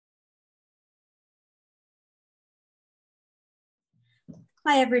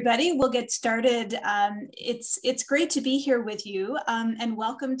Hi, everybody. We'll get started. It's great to be here with you, and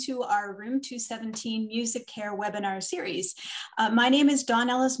welcome to our Room 217 Music Care webinar series. My name is Dawn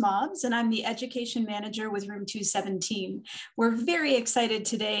Ellis-Mobbs, and I'm the Education Manager with Room 217. We're very excited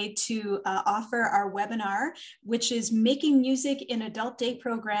today to offer our webinar, which is Making Music in Adult Day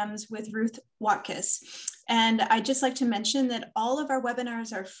Programs with Ruth Watkiss. And I'd just like to mention that all of our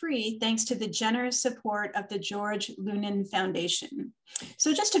webinars are free thanks to the generous support of the George Lunan Foundation.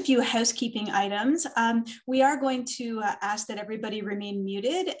 So just a few housekeeping items. We are going to ask that everybody remain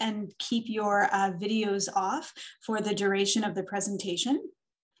muted and keep your videos off for the duration of the presentation.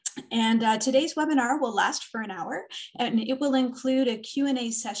 And today's webinar will last for an hour, and it will include a Q&A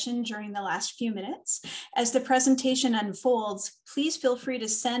session during the last few minutes. As the presentation unfolds, please feel free to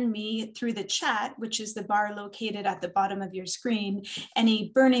send me through the chat, which is the bar located at the bottom of your screen,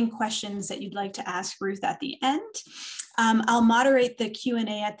 any burning questions that you'd like to ask Ruth at the end. I'll moderate the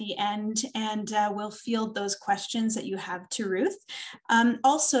Q&A at the end, and we'll field those questions that you have to Ruth.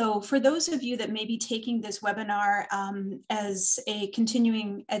 Also, for those of you that may be taking this webinar as a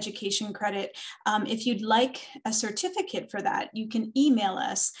continuing education credit, if you'd like a certificate for that, you can email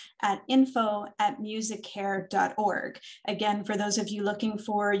us at info@musiccare.org. Again, for those of you looking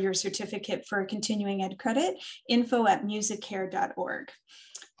for your certificate for a continuing ed credit, info@musiccare.org.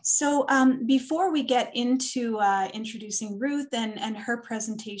 So before we get into introducing Ruth and her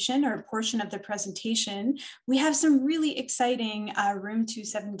presentation, or a portion of the presentation, we have some really exciting Room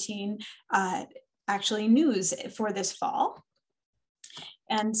 217 actually news for this fall.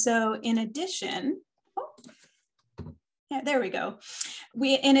 And so in addition, yeah, there we go.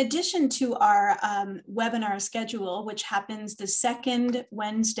 In addition to our webinar schedule, which happens the second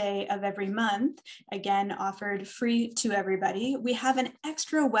Wednesday of every month, again, offered free to everybody, we have an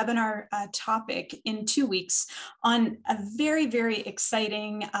extra webinar topic in 2 weeks on a very, very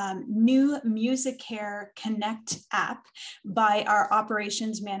exciting new Music Care Connect app by our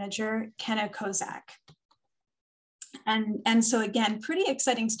operations manager, Kenna Kozak. And so again, pretty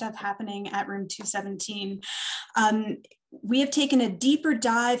exciting stuff happening at Room 217. We have taken a deeper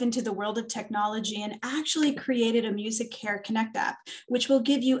dive into the world of technology and actually created a Music Care Connect app, which will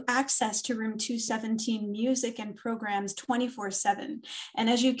give you access to Room 217 music and programs 24/7. And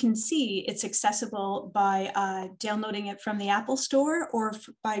as you can see, it's accessible by downloading it from the Apple Store or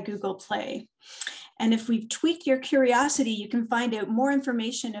by Google Play. And if we've tweaked your curiosity, you can find out more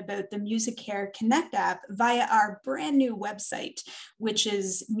information about the Music Care Connect app via our brand new website, which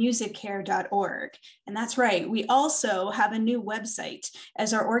is musiccare.org. And that's right, we also have a new website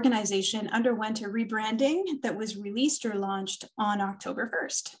as our organization underwent a rebranding that was released or launched on October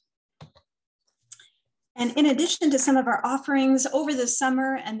 1st. And in addition to some of our offerings over the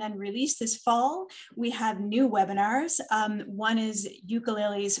summer and then released this fall, we have new webinars. One is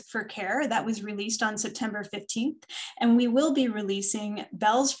Ukuleles for Care, that was released on September 15th. And we will be releasing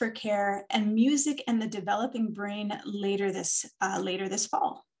Bells for Care and Music and the Developing Brain later this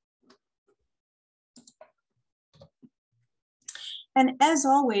fall. And as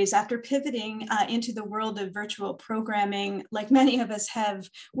always, after pivoting into the world of virtual programming, like many of us have,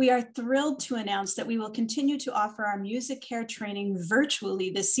 we are thrilled to announce that we will continue to offer our music care training virtually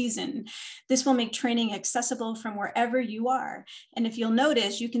this season. This will make training accessible from wherever you are. And if you'll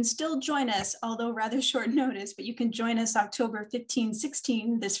notice, you can still join us, although rather short notice, but you can join us October 15,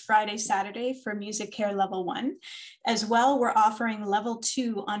 16, this Friday, Saturday for Music Care Level 1. As well, we're offering Level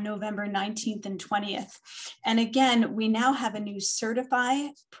 2 on November 19th and 20th. And again, we now have a new Certify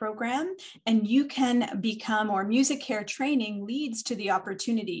program, and you can become, or Music Care training leads to the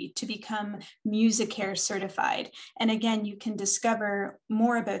opportunity to become Music Care certified. And again, you can discover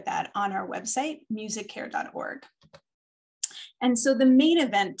more about that on our website, musiccare.org. And so the main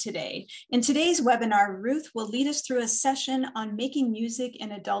event today, in today's webinar, Ruth will lead us through a session on making music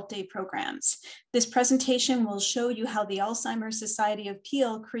in adult day programs. This presentation will show you how the Alzheimer Society of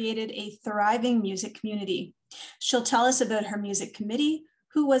Peel created a thriving music community. She'll tell us about her music committee,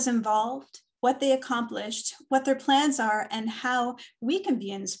 who was involved, what they accomplished, what their plans are, and how we can be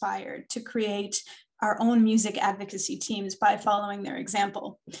inspired to create our own music advocacy teams by following their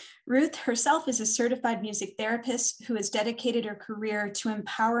example. Ruth herself is a certified music therapist who has dedicated her career to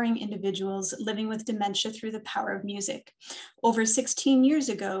empowering individuals living with dementia through the power of music. Over 16 years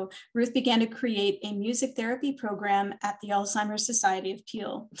ago, Ruth began to create a music therapy program at the Alzheimer Society of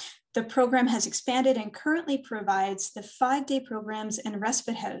Peel. The program has expanded and currently provides the 5-day programs and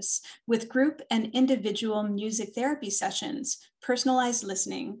respite house with group and individual music therapy sessions, personalized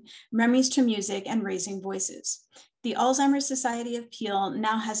listening, memories to music, and raising voices. The Alzheimer Society of Peel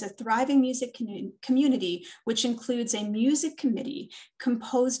now has a thriving music community, which includes a music committee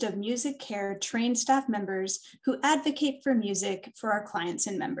composed of music care trained staff members who advocate for music for our clients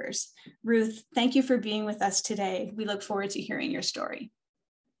and members. Ruth, thank you for being with us today. We look forward to hearing your story.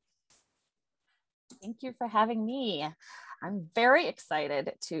 Thank you for having me. I'm very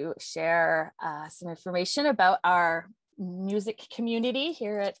excited to share some information about our music community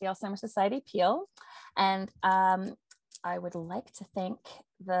here at the Alzheimer Society Peel. And I would like to thank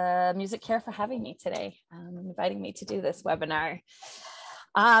the Music Care for having me today, inviting me to do this webinar.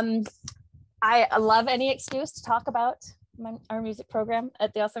 I love any excuse to talk about our music program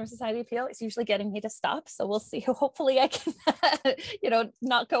at the Alzheimer Society Peel. It's usually getting me to stop, so we'll see. Hopefully I can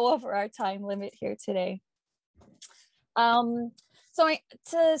not go over our time limit here today. To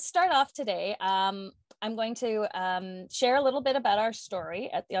start off today, I'm going to share a little bit about our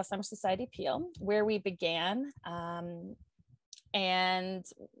story at the Alzheimer Society Peel, where we began and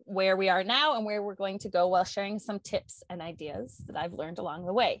where we are now and where we're going to go, while sharing some tips and ideas that I've learned along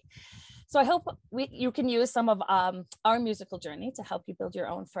the way. So I hope you can use some of our musical journey to help you build your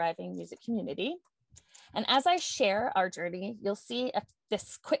own thriving music community. And as I share our journey, you'll see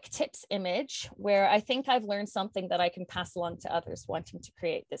this quick tips image where I think I've learned something that I can pass along to others wanting to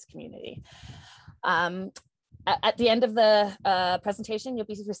create this community. At the end of the presentation, you'll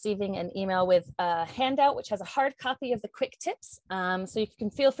be receiving an email with a handout, which has a hard copy of the quick tips. So you can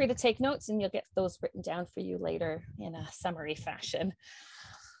feel free to take notes and you'll get those written down for you later in a summary fashion.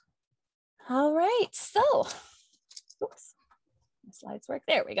 All right, so, oops, the slides work,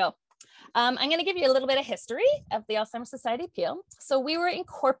 there we go. I'm going to give you a little bit of history of the Alzheimer Society Peel. So we were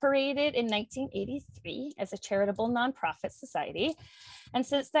incorporated in 1983 as a charitable nonprofit society. And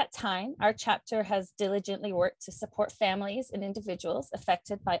since that time, our chapter has diligently worked to support families and individuals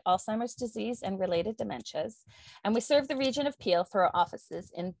affected by Alzheimer's disease and related dementias. And we serve the region of Peel through our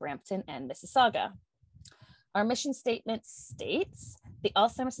offices in Brampton and Mississauga. Our mission statement states, the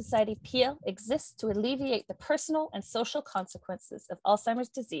Alzheimer Society Peel exists to alleviate the personal and social consequences of Alzheimer's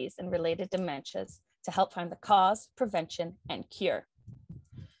disease and related dementias to help find the cause, prevention, and cure.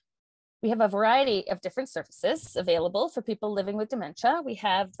 We have a variety of different services available for people living with dementia. We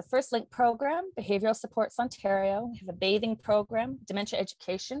have the First Link program, Behavioral Supports Ontario. We have a bathing program, dementia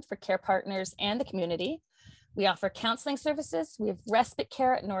education for care partners and the community. We offer counseling services. We have respite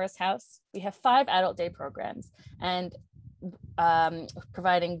care at Nora's House. We have 5 adult day programs and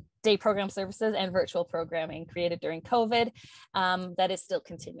providing day program services and virtual programming created during COVID that is still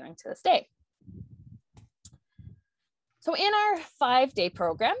continuing to this day. So in our 5-day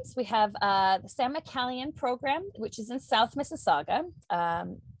programs, we have the Sam McCallion program, which is in South Mississauga.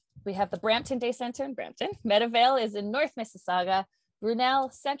 We have the Brampton Day Center in Brampton. Meadowvale is in North Mississauga. Brunel,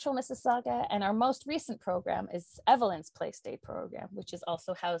 Central Mississauga, and our most recent program is Evelyn's Place Day program, which is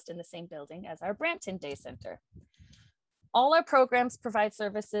also housed in the same building as our Brampton Day Center. All our programs provide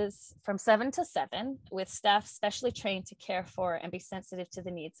services from 7 to 7 with staff specially trained to care for and be sensitive to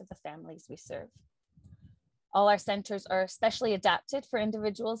the needs of the families we serve. All our centers are specially adapted for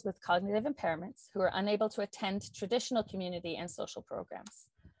individuals with cognitive impairments who are unable to attend traditional community and social programs.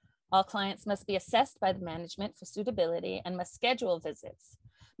 All clients must be assessed by the management for suitability and must schedule visits.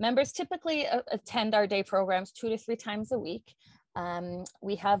 Members typically attend our day programs 2 to 3 times a week.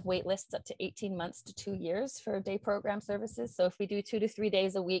 We have wait lists up to 18 months to 2 years for day program services. So if we do 2 to 3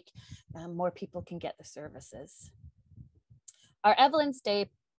 days a week, more people can get the services. Our Evelyn's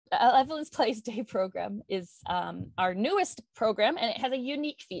Place Day program is our newest program, and it has a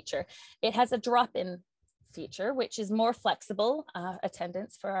unique feature. It has a drop-in feature, which is more flexible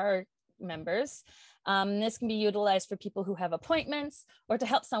attendance for our members. This can be utilized for people who have appointments or to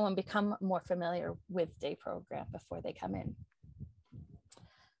help someone become more familiar with day program before they come in.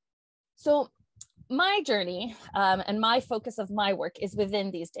 So my journey and my focus of my work is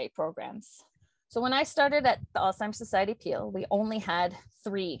within these day programs. So when I started at the Alzheimer Society Peel, we only had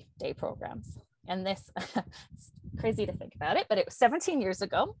 3 day programs. And this, it's crazy to think about it, but it was 17 years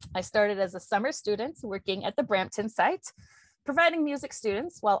ago. I started as a summer student working at the Brampton site, providing music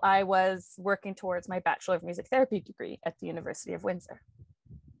students while I was working towards my Bachelor of Music Therapy degree at the University of Windsor.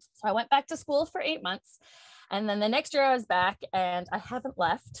 So I went back to school for 8 months. And then the next year I was back, and I haven't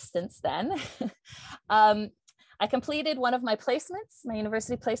left since then. I completed one of my placements, my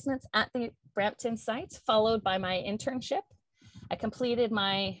university placements at the Brampton site, followed by my internship. I completed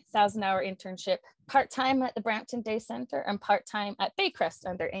my 1,000-hour internship part-time at the Brampton Day Center and part-time at Baycrest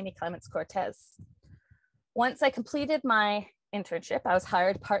under Amy Clements Cortez. Once I completed my internship, I was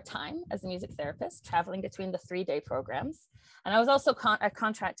hired part-time as a music therapist, traveling between the 3-day programs. And I was also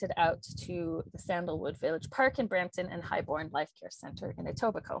contracted out to the Sandalwood Village Park in Brampton and Highbourne Life Care Centre in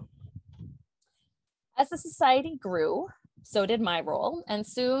Etobicoke. As the society grew, so did my role. And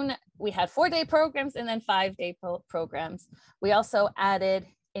soon we had 4-day programs and then 5-day programs. We also added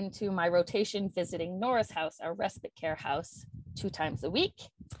into my rotation visiting Nora's house, our respite care house, 2 times a week.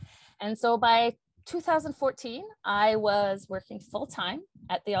 And so by 2014, I was working full-time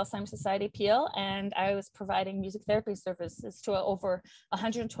at the Alzheimer Society Peel, and I was providing music therapy services to over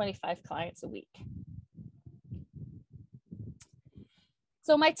 125 clients a week.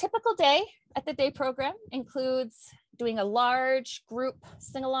 So my typical day at the day program includes doing a large group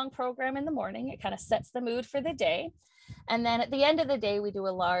sing-along program in the morning. It kind of sets the mood for the day. And then at the end of the day, we do a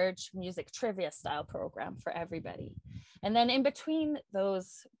large music trivia style program for everybody. And then in between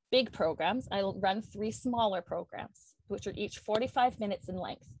those big programs, I'll run 3 smaller programs, which are each 45 minutes in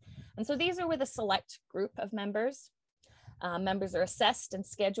length. And so these are with a select group of members. Members are assessed and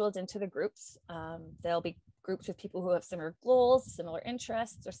scheduled into the groups. They'll be grouped with people who have similar goals, similar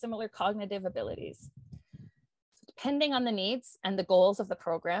interests, or similar cognitive abilities. Depending on the needs and the goals of the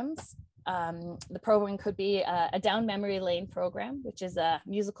programs, the program could be a down memory lane program, which is a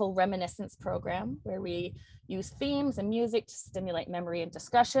musical reminiscence program where we use themes and music to stimulate memory and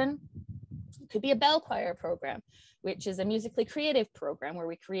discussion. It could be a bell choir program, which is a musically creative program where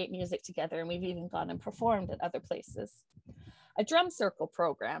we create music together, and we've even gone and performed at other places. A drum circle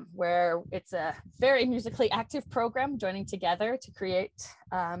program where it's a very musically active program joining together to create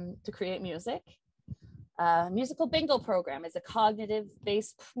music. Musical bingo program is a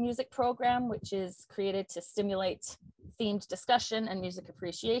cognitive-based music program, which is created to stimulate themed discussion and music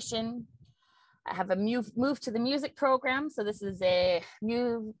appreciation. I have a move to the music program. So this is a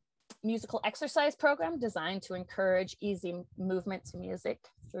musical exercise program designed to encourage easy movement to music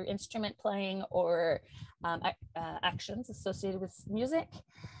through instrument playing or actions associated with music,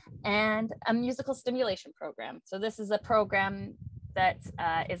 and a musical stimulation program. So this is a program that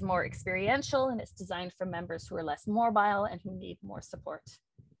is more experiential, and it's designed for members who are less mobile and who need more support.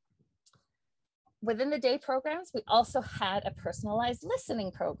 Within the day programs, we also had a personalized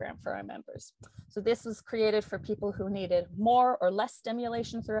listening program for our members. So this was created for people who needed more or less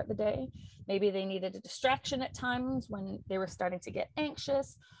stimulation throughout the day. Maybe they needed a distraction at times when they were starting to get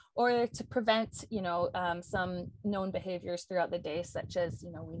anxious, or to prevent, some known behaviors throughout the day, such as,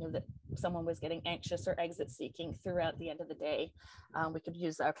 we knew that someone was getting anxious or exit seeking throughout the end of the day. We could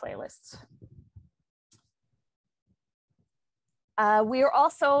use our playlists. We are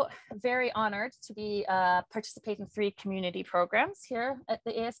also very honored to be participate in 3 community programs here at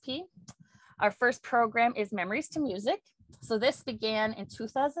the ASP. Our first program is Memories to Music. So this began in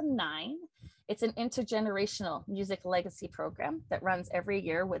 2009. It's an intergenerational music legacy program that runs every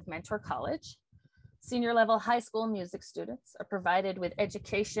year with Mentor College. Senior level high school music students are provided with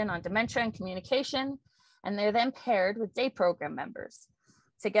education on dementia and communication, and they're then paired with day program members.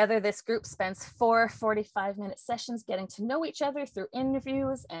 Together, this group spends 4 45-minute sessions getting to know each other through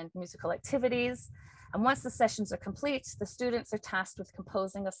interviews and musical activities. And once the sessions are complete, the students are tasked with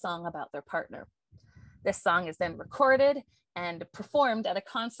composing a song about their partner. This song is then recorded and performed at a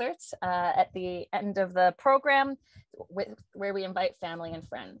concert at the end of the program, where we invite family and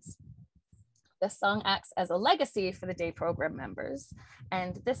friends. This song acts as a legacy for the day program members,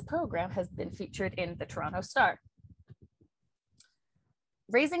 and this program has been featured in the Toronto Star.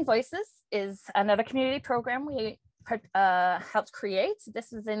 Raising Voices is another community program we helped create.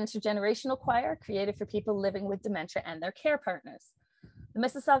 This is an intergenerational choir created for people living with dementia and their care partners. The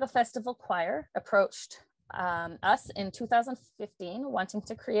Mississauga Festival Choir approached us in 2015, wanting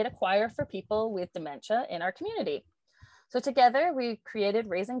to create a choir for people with dementia in our community. So together we created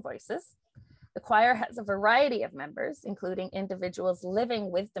Raising Voices. The choir has a variety of members, including individuals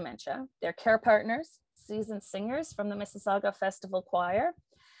living with dementia, their care partners, seasoned singers from the Mississauga Festival Choir,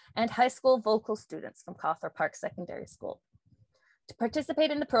 and high school vocal students from Cawthor Park Secondary School. To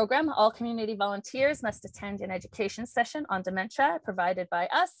participate in the program, all community volunteers must attend an education session on dementia provided by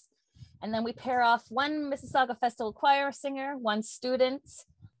us. And then we pair off 1 Mississauga Festival Choir singer, 1 student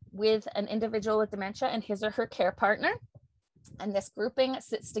with an individual with dementia and his or her care partner. And this grouping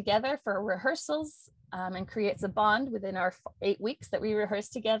sits together for rehearsals and creates a bond within our 8 weeks that we rehearse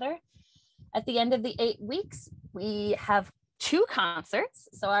together. At the end of the 8 weeks, we have 2 concerts.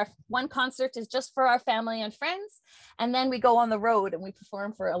 So our 1 concert is just for our family and friends. And then we go on the road and we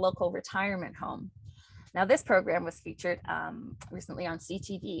perform for a local retirement home. Now this program was featured recently on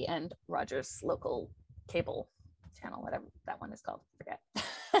CTV and Rogers' local cable channel, whatever that one is called, I forget.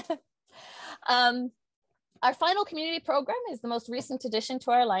 Our final community program is the most recent addition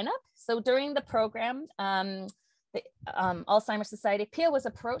to our lineup. So during the program, the Alzheimer Society Peel was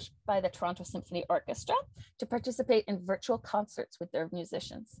approached by the Toronto Symphony Orchestra to participate in virtual concerts with their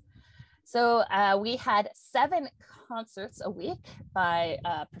musicians. So we had 7 concerts a week by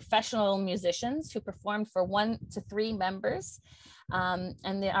professional musicians who performed for 1 to 3 members.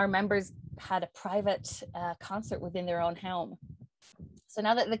 Our members had a private concert within their own home. So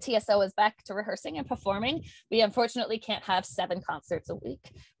now that the TSO is back to rehearsing and performing, we unfortunately can't have 7 concerts a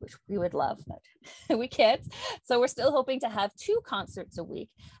week, which we would love, but we can't. So we're still hoping to have 2 concerts a week.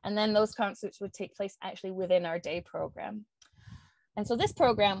 And then those concerts would take place actually within our day program. And so this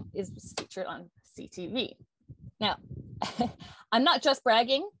program is featured on CTV. Now, I'm not just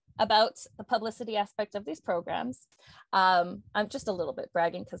bragging about the publicity aspect of these programs. I'm just a little bit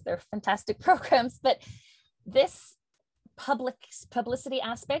bragging because they're fantastic programs, but this publicity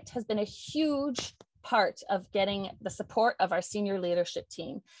aspect has been a huge part of getting the support of our senior leadership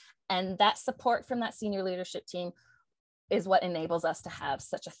team. And that support from that senior leadership team is what enables us to have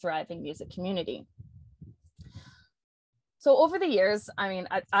such a thriving music community. So over the years, I mean,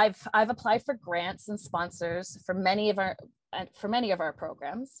 I've applied for grants and sponsors for many of our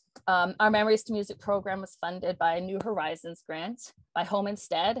programs. Our Memories to Music program was funded by a New Horizons grant, by Home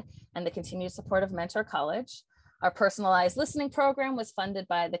Instead, and the continued support of Mentor College. Our personalized listening program was funded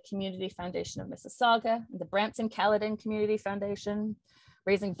by the Community Foundation of Mississauga, and the Brampton Caledon Community Foundation.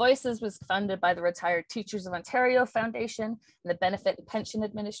 Raising Voices was funded by the Retired Teachers of Ontario Foundation and the Benefit and Pension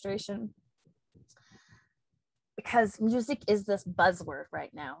Administration. Because music is this buzzword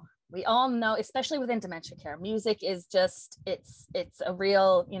right now. We all know, especially within dementia care, music is just, it's a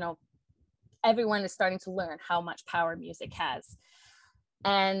real, you know, everyone is starting to learn how much power music has.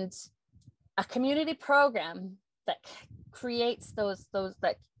 And a community program that creates those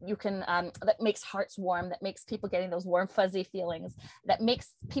that you can that makes hearts warm, that makes people getting those warm fuzzy feelings, that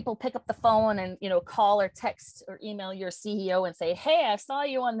makes people pick up the phone and, you know, call or text or email your CEO and say, hey, I saw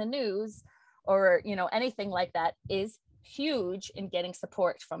you on the news, or, you know, anything like that, is huge in getting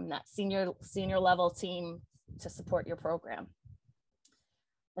support from that senior level team to support your program.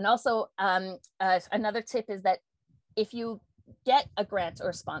 And also another tip is that if you get a grant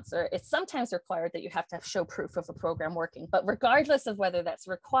or sponsor, it's sometimes required that you have to show proof of a program working. But regardless of whether that's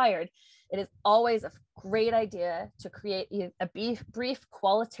required, it is always a great idea to create a brief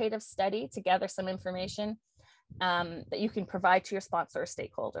qualitative study to gather some information that you can provide to your sponsor or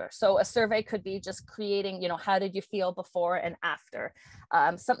stakeholder. So a survey could be just creating, you know, how did you feel before and after?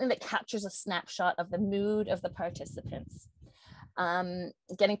 Something that captures a snapshot of the mood of the participants.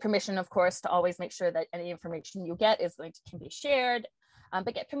 Getting permission, of course, to always make sure that any information you get can be shared,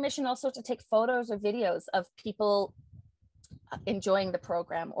 but get permission also to take photos or videos of people enjoying the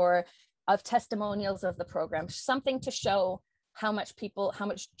program, or of testimonials of the program, something to show how much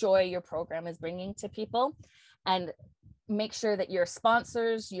joy your program is bringing to people. And make sure that your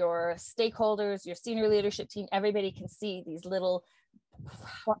sponsors, your stakeholders, your senior leadership team, everybody can see these little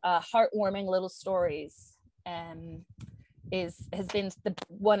heartwarming little stories. Has been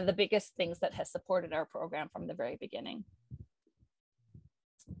one of the biggest things that has supported our program from the very beginning.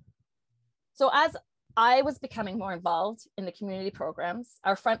 So as I was becoming more involved in the community programs,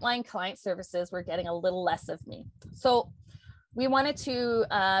 our frontline client services were getting a little less of me. So we wanted to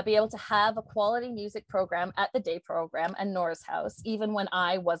be able to have a quality music program at the day program and Nora's house, even when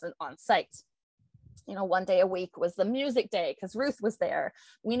I wasn't on site. You know, 1 day a week was the music day because Ruth was there.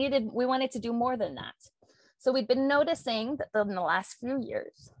 We wanted to do more than that. So we've been noticing that in the last few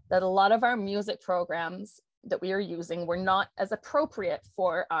years that a lot of our music programs that we are using were not as appropriate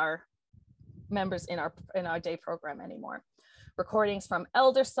for our members in our day program anymore. Recordings from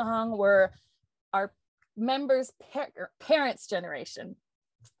Elder Song were our members' parents' generation.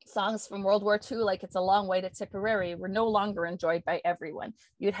 Songs from World War II, like It's a Long Way to Tipperary, were no longer enjoyed by everyone.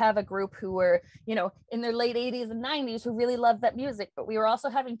 You'd have a group who were, you know, in their late 80s and 90s who really loved that music, but we were also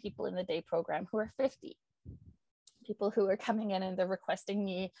having people in the day program who are 50. People who are coming in and they're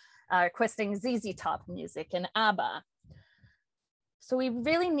requesting ZZ Top music and ABBA. So we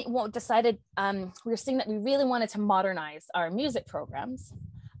really decided, we were seeing that we really wanted to modernize our music programs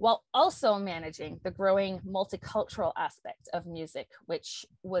while also managing the growing multicultural aspect of music, which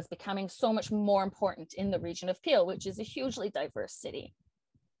was becoming so much more important in the region of Peel, which is a hugely diverse city.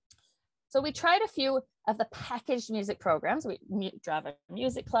 So we tried a few of the packaged music programs. We drive a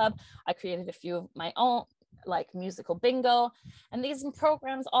music club. I created a few of my own, like musical bingo. And these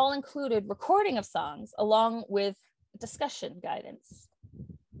programs all included recording of songs along with discussion guidance.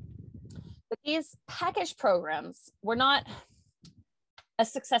 But these packaged programs were not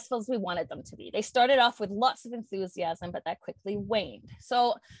as successful as we wanted them to be. They started off with lots of enthusiasm, but that quickly waned.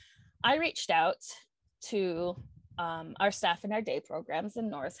 So I reached out to our staff in our day programs in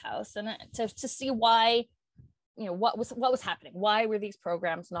Nora's house, and to see why, you know, what was happening. Why were these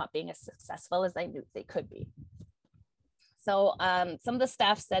programs not being as successful as I knew they could be? So some of the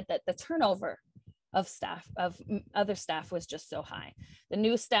staff said that the turnover of other staff was just so high. The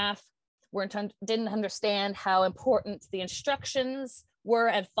new staff didn't understand how important the instructions were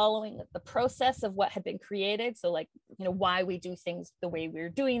and following the process of what had been created. So like, you know, why we do things the way we're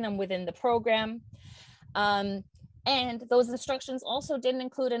doing them within the program. And those instructions also didn't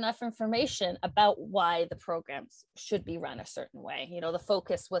include enough information about why the programs should be run a certain way. You know, the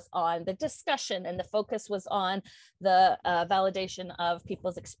focus was on the discussion, and the focus was on the validation of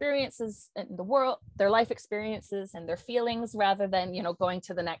people's experiences in the world, their life experiences and their feelings, rather than, you know, going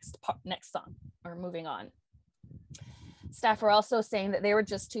to the next song or moving on. Staff were also saying that they were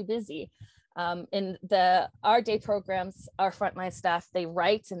just too busy. In our day programs, our frontline staff, they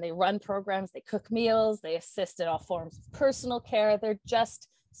write and they run programs, they cook meals, they assist in all forms of personal care. They're just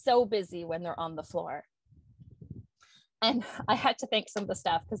so busy when they're on the floor. And I had to thank some of the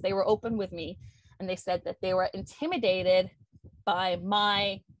staff because they were open with me, and they said that they were intimidated by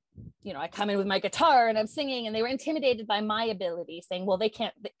my, you know, I come in with my guitar and I'm singing, and they were intimidated by my ability, saying, well, they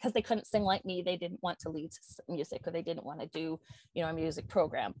can't, because they couldn't sing like me, they didn't want to lead music, or they didn't want to do, you know, a music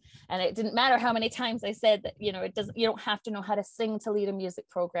program. And it didn't matter how many times I said that, you know, you don't have to know how to sing to lead a music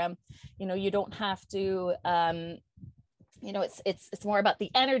program. You know, you don't have to, you know, it's more about the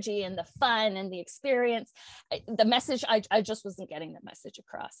energy and the fun and the experience. The message, I just wasn't getting the message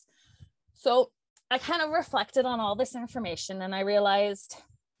across. So I kind of reflected on all this information, and I realized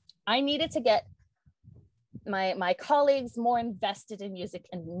I needed to get my colleagues more invested in music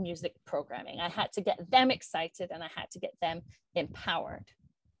and music programming. I had to get them excited, and I had to get them empowered.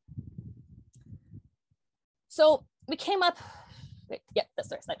 So we came up, that's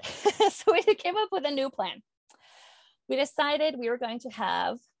the right side. So we came up with a new plan. We decided we were going to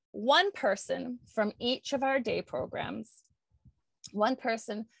have one person from each of our day programs, one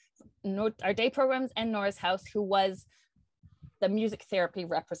person, our day programs and Nora's house, who was the music therapy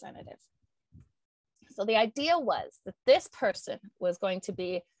representative. So the idea was that this person was going to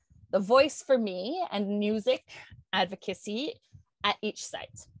be the voice for me and music advocacy at each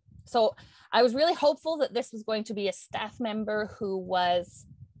site. So I was really hopeful that this was going to be a staff member who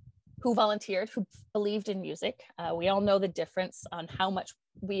volunteered, who believed in music. We all know the difference on how much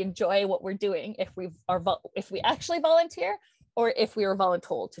we enjoy what we're doing if we actually volunteer, or if we were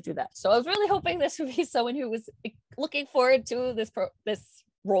voluntold to do that. So I was really hoping this would be someone who was looking forward to this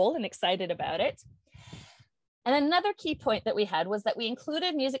role and excited about it. And another key point that we had was that we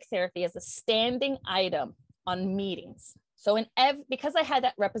included music therapy as a standing item on meetings. So because I had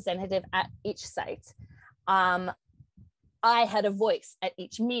that representative at each site, I had a voice at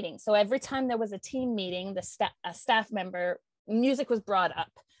each meeting. So every time there was a team meeting, a staff member, music was brought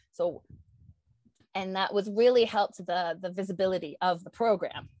up. And that was really helped the visibility of the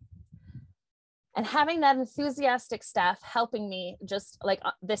program. And having that enthusiastic staff helping me, just like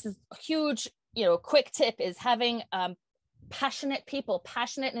this is a huge, you know, quick tip, is having passionate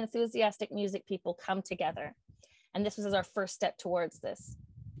and enthusiastic music people come together. And this was our first step towards this.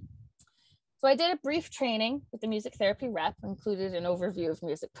 So I did a brief training with the music therapy rep, included an overview of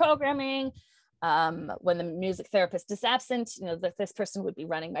music programming. When the music therapist is absent, you know, this person would be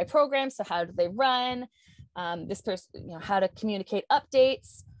running my program. So how do they run? This person, you know, how to communicate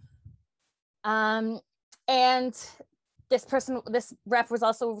updates. And this rep was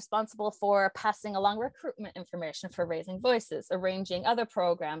also responsible for passing along recruitment information for Raising Voices, arranging other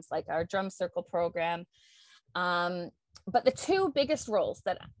programs like our drum circle program. But the two biggest roles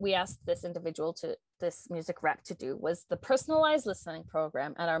that we asked this music rep to do was the personalized listening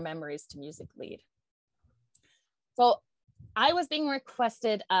program and our Memories to Music lead. So I was being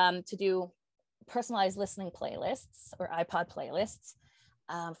requested to do personalized listening playlists, or iPod playlists,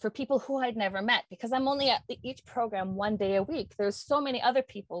 for people who I'd never met, because I'm only at each program one day a week. There's so many other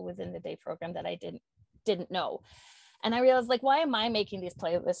people within the day program that I didn't know. And I realized, like, why am I making these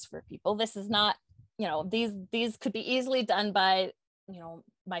playlists for people? This is not, you know, these could be easily done by, you know,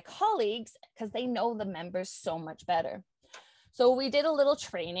 my colleagues, because they know the members so much better. So we did a little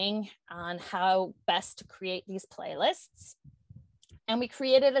training on how best to create these playlists. And we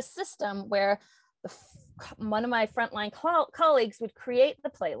created a system where one of my frontline colleagues would create the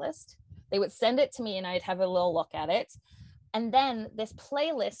playlist. They would send it to me and I'd have a little look at it. And then this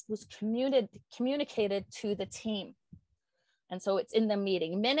playlist was communicated to the team. And so it's in the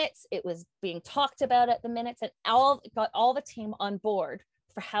meeting minutes, it was being talked about at the minutes, and got all the team on board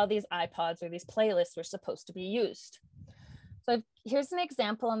for how these iPods or these playlists were supposed to be used. So here's an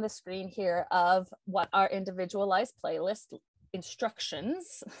example on the screen here of what our individualized playlist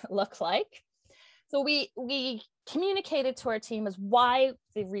instructions look like. So we communicated to our team as why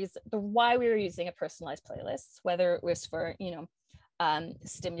we were using a personalized playlist, whether it was for,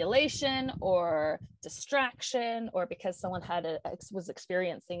 stimulation or distraction, or because someone was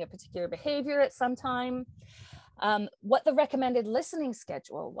experiencing a particular behavior at some time. What the recommended listening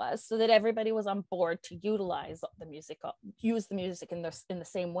schedule was, so that everybody was on board to use the music in the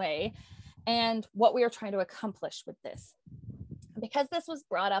same way, and what we were trying to accomplish with this. Because this was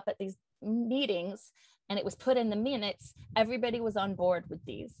brought up at these meetings and it was put in the minutes, everybody was on board with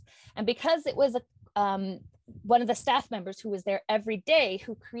these. And because it was one of the staff members who was there every day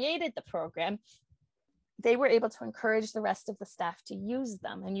who created the program, they were able to encourage the rest of the staff to use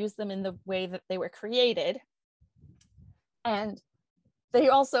them in the way that they were created. And they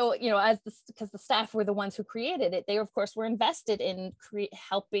also, because the staff were the ones who created it, they of course were invested in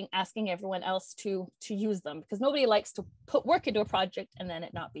asking everyone else to use them, because nobody likes to put work into a project and then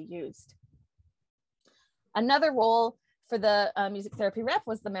it not be used. Another role for the music therapy rep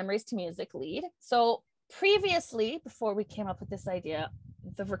was the memories to music lead. So previously, before we came up with this idea,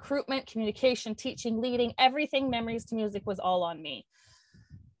 the recruitment, communication, teaching, leading, everything memories to music was all on me.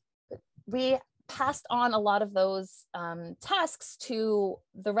 We passed on a lot of those tasks to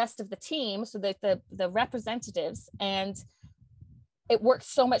the rest of the team, so that the representatives, and it worked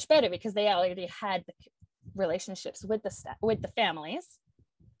so much better because they already had the relationships with the families.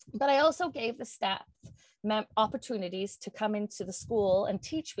 But I also gave the staff opportunities to come into the school and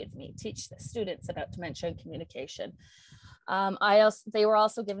teach with me, teach the students about dementia and communication. They were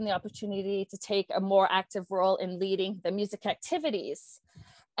also given the opportunity to take a more active role in leading the music activities.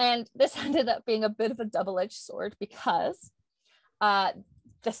 And this ended up being a bit of a double-edged sword, because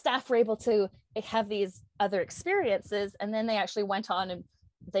the staff were able to have these other experiences, and then they actually went on and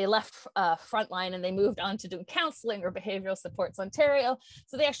they left frontline and they moved on to doing counseling or Behavioral Supports Ontario.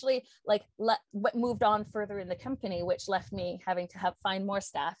 So they actually moved on further in the company, which left me having to find more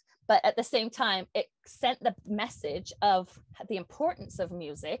staff. But at the same time, it sent the message of the importance of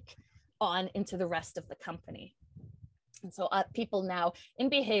music on into the rest of the company. And so people now in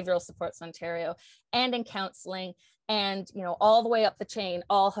Behavioral Supports Ontario and in counseling and, all the way up the chain,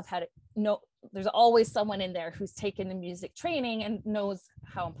 all have had there's always someone in there who's taken the music training and knows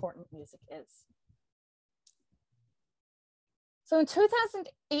how important music is. So in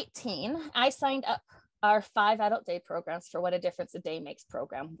 2018, I signed up our 5 adult day programs for What a Difference a Day Makes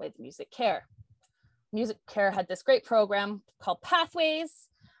program with Music Care. Music Care had this great program called Pathways.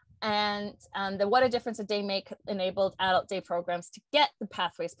 And the What a Difference a Day Make enabled adult day programs to get the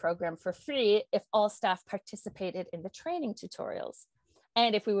Pathways program for free if all staff participated in the training tutorials,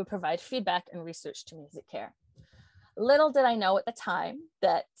 and if we would provide feedback and research to Music Care. Little did I know at the time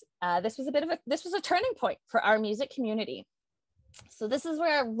that this was a turning point for our music community. So this is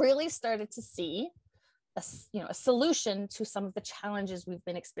where I really started to see a solution to some of the challenges we've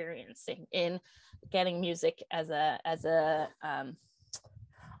been experiencing in getting music as a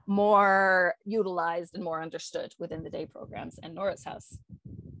more utilized and more understood within the day programs and Nora's House.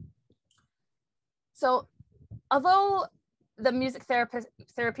 So although the music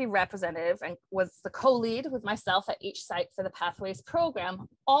therapy representative was the co-lead with myself at each site for the Pathways program,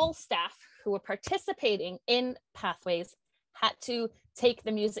 all staff who were participating in Pathways had to take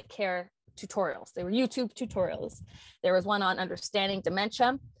the Music Care tutorials. They were YouTube tutorials. There was one on understanding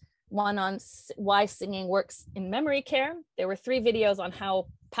dementia, one on why singing works in memory care. There were 3 videos on how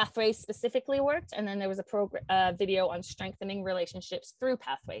Pathways specifically worked, and then there was a video on strengthening relationships through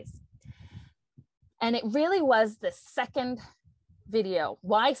Pathways. And it really was the second video,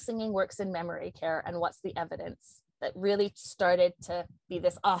 why singing works in memory care and what's the evidence, that really started to be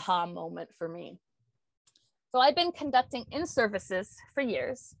this aha moment for me. So I've been conducting in-services for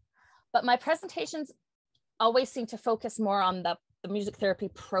years, but my presentations always seem to focus more on the music therapy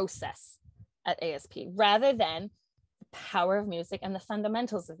process at ASP rather than the power of music and the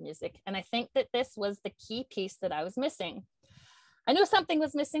fundamentals of music. And I think that this was the key piece that I was missing. I knew something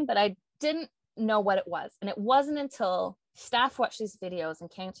was missing, but I didn't know what it was. And it wasn't until staff watched these videos and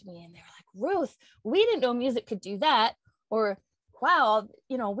came to me and they were like, Ruth, we didn't know music could do that. Or, wow,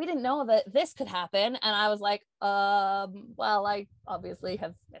 we didn't know that this could happen. And I was like, well, I obviously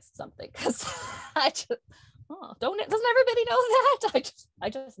have missed something, because doesn't everybody know that? I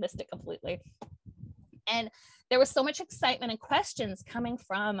just missed it completely. And there was so much excitement and questions coming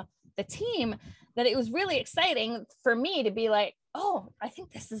from the team that it was really exciting for me to be like, oh, I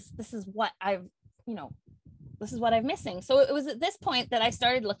think this is what I've, this is what I'm missing. So it was at this point that I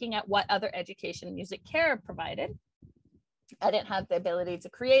started looking at what other education music care provided. I didn't have the ability to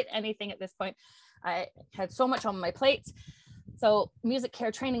create anything at this point. I had so much on my plate. So music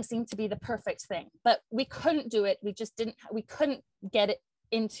care training seemed to be the perfect thing, but we couldn't do it. We couldn't get it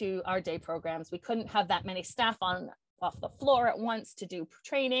into our day programs. We couldn't have that many staff off the floor at once to do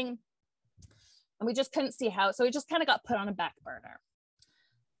training. And we just couldn't see how, so it just kind of got put on a back burner.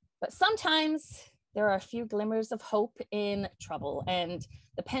 But sometimes there are a few glimmers of hope in trouble, and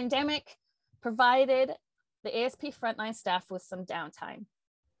the pandemic provided the ASP frontline staff with some downtime.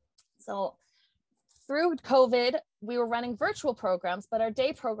 So through COVID, we were running virtual programs, but our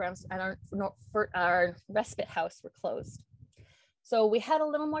day programs and our respite house were closed. So we had a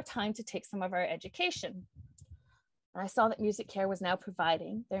little more time to take some of our education. And I saw that Music Care was now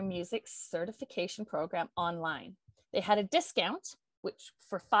providing their music certification program online. They had a discount, which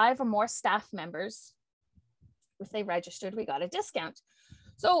for 5 or more staff members, if they registered, we got a discount.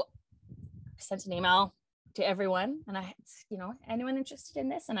 So I sent an email to everyone, and I, anyone interested in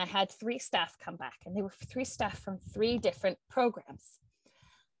this? And I had 3 staff come back, and they were 3 staff from 3 different programs.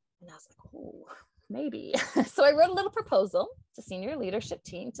 And I was like, oh, maybe. So I wrote a little proposal to senior leadership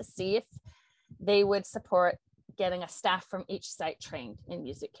team to see if they would support getting a staff from each site trained in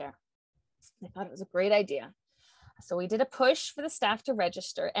music care. They thought it was a great idea. So we did a push for the staff to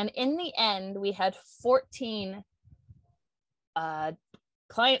register. And in the end, we had 14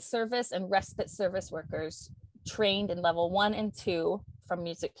 client service and respite service workers trained in level 1 and 2 from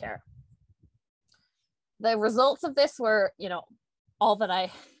music care. The results of this were, all that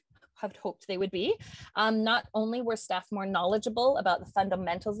I had hoped they would be. Not only were staff more knowledgeable about the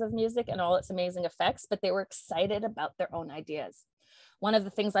fundamentals of music and all its amazing effects, but they were excited about their own ideas. One of the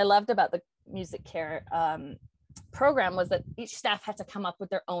things I loved about the music care program was that each staff had to come up with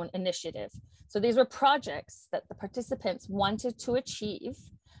their own initiative. So these were projects that the participants wanted to achieve,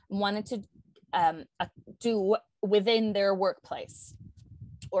 wanted to do within their workplace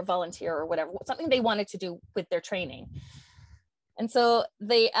or volunteer or whatever, something they wanted to do with their training. And so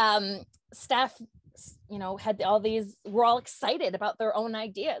the staff, had all these, were all excited about their own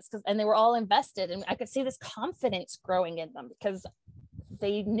ideas, and they were all invested. And I could see this confidence growing in them because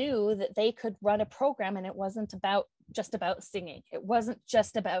they knew that they could run a program, and it wasn't just about singing. It wasn't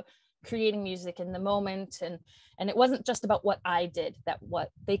just about creating music in the moment. And it wasn't just about what I did, what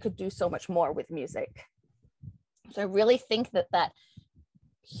they could do so much more with music. So I really think that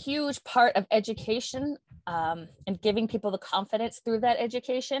huge part of education and giving people the confidence through that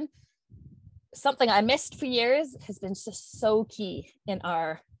education, something I missed for years, has been just so key in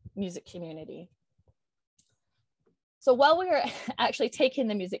our music community. So while we were actually taking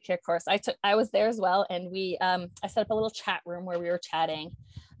the music care course, I was there as well, and I set up a little chat room where we were chatting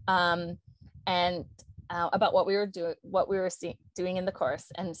about what we were doing in the course.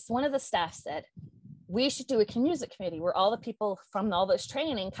 And one of the staff said, we should do a music committee where all the people from all this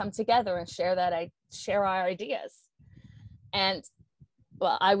training come together and share our ideas. And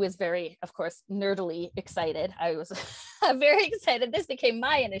well, I was very, of course, nerdily excited. I was very excited. This became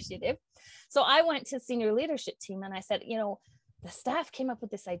my initiative. So I went to senior leadership team and I said, the staff came up with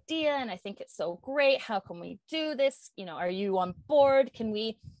this idea and I think it's so great. How can we do this? Are you on board? Can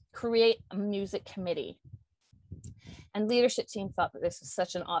we create a music committee? And leadership team thought that this was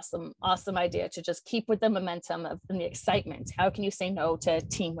such an awesome idea to just keep with the momentum and the excitement. How can you say no to a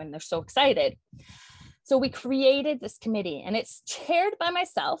team when they're so excited? So we created this committee, and it's chaired by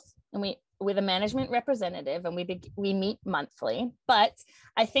myself and with a management representative, and we meet monthly. But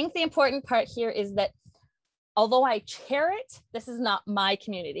I think the important part here is that although I chair it, this is not my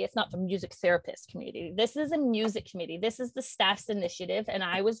community. It's not the music therapist community. This is a music committee. This is the staff's initiative, and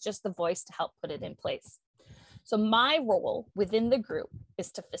I was just the voice to help put it in place. So my role within the group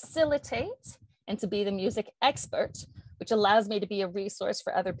is to facilitate and to be the music expert, which allows me to be a resource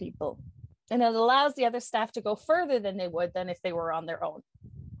for other people. And it allows the other staff to go further than they would than if they were on their own.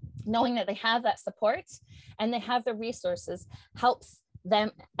 Knowing that they have that support and they have the resources helps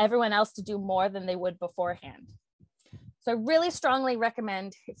everyone else to do more than they would beforehand. So I really strongly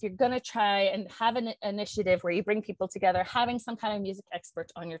recommend, if you're going to try and have an initiative where you bring people together, having some kind of music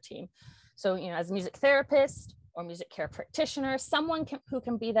expert on your team. So, as a music therapist or music care practitioner, someone who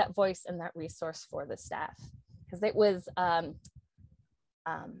can be that voice and that resource for the staff. Because it was,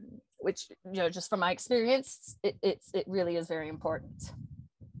 which, just from my experience, it really is very important.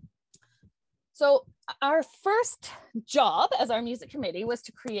 So our first job as our music committee was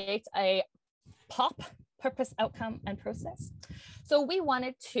to create a POP, purpose, outcome, and process. So we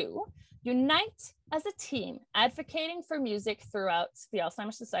wanted to unite as a team, advocating for music throughout the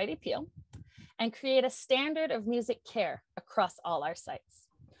Alzheimer Society Peel, and create a standard of music care across all our sites.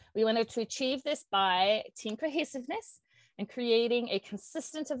 We wanted to achieve this by team cohesiveness and creating a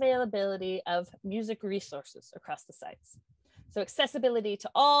consistent availability of music resources across the sites. So accessibility to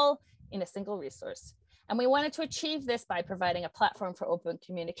all in a single resource. And we wanted to achieve this by providing a platform for open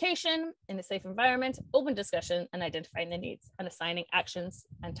communication in a safe environment, open discussion, and identifying the needs and assigning actions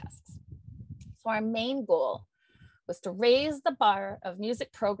and tasks. So our main goal was to raise the bar of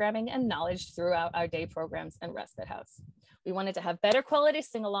music programming and knowledge throughout our day programs and respite house. We wanted to have better quality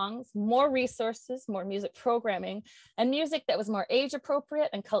sing-alongs, more resources, more music programming, and music that was more age appropriate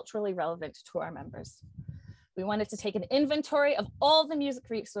and culturally relevant to our members. We wanted to take an inventory of all the music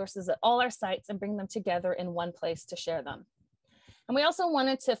resources at all our sites and bring them together in one place to share them. And we also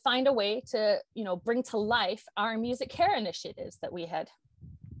wanted to find a way to, bring to life our music care initiatives that we had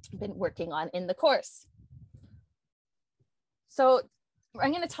been working on in the course. So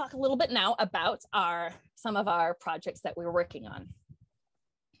I'm going to talk a little bit now about some of our projects that we were working on.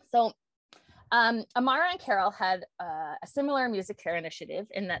 So Amara and Carol had a similar music care initiative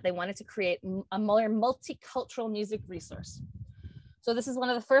in that they wanted to create a more multicultural music resource. So this is one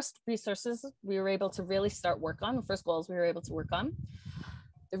of the first resources we were able to really start work on, the first goals we were able to work on.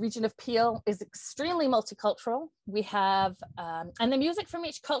 The region of Peel is extremely multicultural. We have, and the music from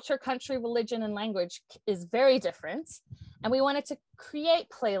each culture, country, religion, and language is very different. And we wanted to create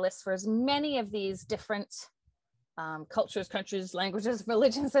playlists for as many of these different cultures, countries, languages,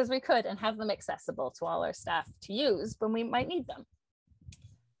 religions as we could, and have them accessible to all our staff to use when we might need them.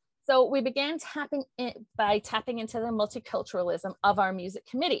 So we began by tapping into the multiculturalism of our music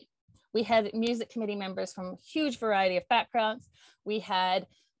committee. We had music committee members from a huge variety of backgrounds. We had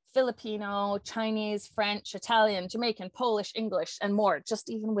Filipino, Chinese, French, Italian, Jamaican, Polish, English, and more, just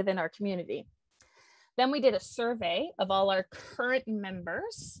even within our community. Then we did a survey of all our current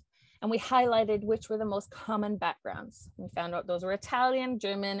members, and we highlighted which were the most common backgrounds. We found out those were Italian,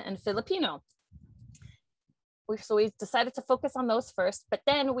 German, and Filipino. So we decided to focus on those first, but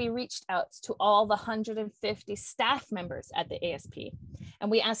then we reached out to all the 150 staff members at the ASP,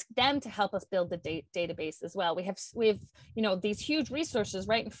 and we asked them to help us build the database as well. We have these huge resources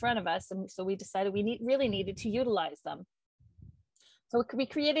right in front of us, and so we decided we really needed to utilize them. So we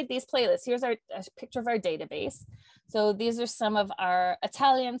created these playlists. Here's a picture of our database. So these are some of our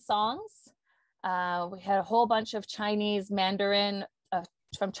Italian songs. We had a whole bunch of Chinese, Mandarin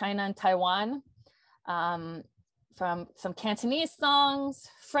from China and Taiwan, from some Cantonese songs,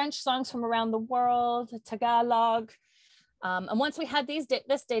 French songs from around the world, Tagalog. And once we had this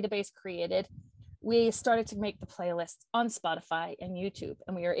database created, we started to make the playlists on Spotify and YouTube,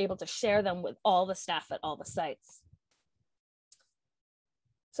 and we were able to share them with all the staff at all the sites.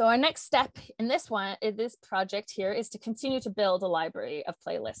 So our next step in this project here is to continue to build a library of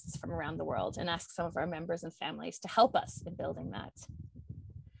playlists from around the world and ask some of our members and families to help us in building that.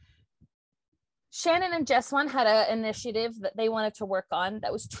 Shannon and Jeswan had an initiative that they wanted to work on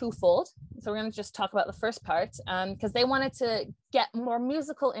that was twofold. So we're going to just talk about the first part because they wanted to get more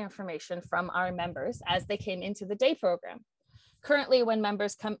musical information from our members as they came into the day program. Currently, when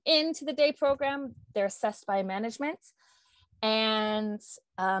members come into the day program, they're assessed by management. And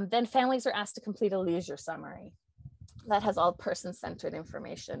then families are asked to complete a leisure summary. That has all person-centered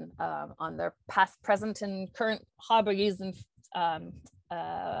information on their past, present, and current hobbies and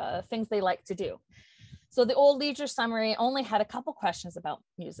things they like to do. So the old leisure summary only had a couple questions about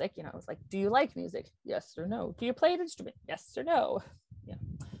music. It was like, do you like music? Yes or no. Do you play an instrument? Yes or no.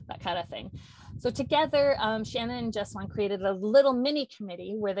 That kind of thing. So together, Shannon and Jeswan created a little mini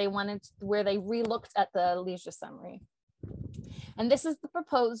committee where they re-looked at the leisure summary. And this is the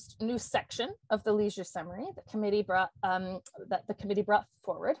proposed new section of the leisure summary that the committee brought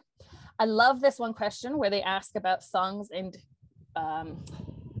forward. I love this one question where they ask about songs and I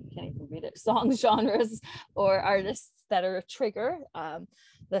can't even read it, songs, genres, or artists that are a trigger.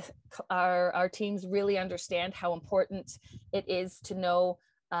 Our teams really understand how important it is to know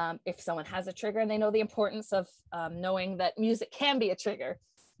if someone has a trigger, and they know the importance of knowing that music can be a trigger.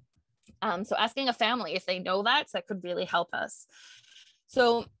 So asking a family if they know that could really help us.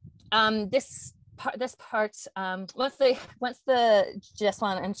 So this part, once the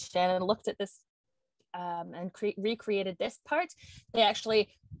Jeswan and Shannon looked at this and recreated this part, they actually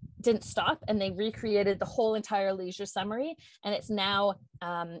didn't stop, and they recreated the whole entire leisure summary, and it's now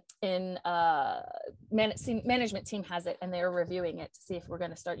management team has it, and they're reviewing it to see if we're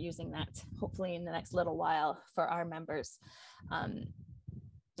going to start using that hopefully in the next little while for our members.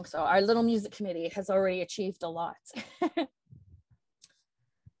 So our little music committee has already achieved a lot.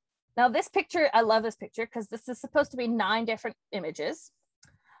 Now this picture, I love this picture because this is supposed to be 9 different images.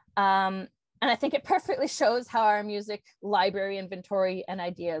 And I think it perfectly shows how our music library inventory and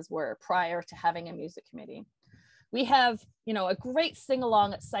ideas were prior to having a music committee. We have, you know, a great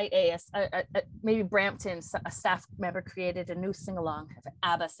sing-along at Site A, maybe Brampton, a staff member created a new sing-along,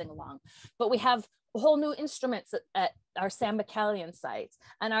 ABBA sing-along. But we have whole new instruments at our Sam McCallion site.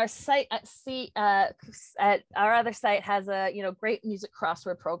 And our site at our other site has a, you know, great music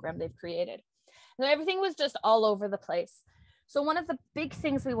crossword program they've created. And everything was just all over the place. So one of the big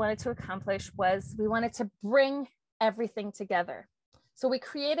things we wanted to accomplish was we wanted to bring everything together. So we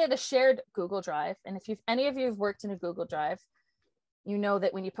created a shared Google Drive. And if any of you have worked in a Google Drive, you know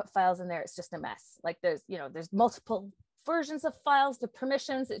that when you put files in there, it's just a mess. Like there's multiple versions of files, the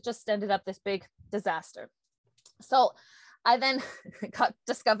permissions, it just ended up this big disaster. So I then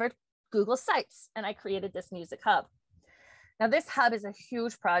discovered Google Sites and I created this music hub. Now this hub is a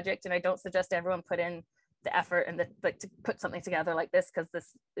huge project and I don't suggest everyone put in the effort and to put something together like this, because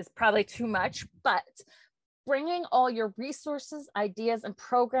this is probably too much, but bringing all your resources, ideas, and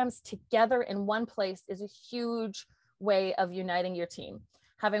programs together in one place is a huge way of uniting your team.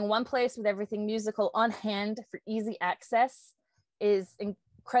 Having one place with everything musical on hand for easy access is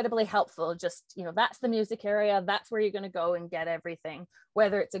incredibly helpful. Just, you know, that's the music area, that's where you're going to go and get everything,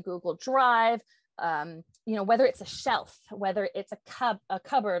 whether it's a Google Drive, you know, whether it's a shelf, whether it's a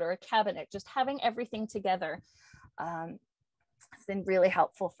cupboard or a cabinet, just having everything together has been really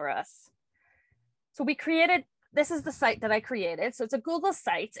helpful for us. So we created, this is the site that I created. So it's a Google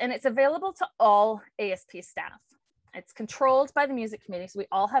site and it's available to all ASP staff. It's controlled by the music committee, so we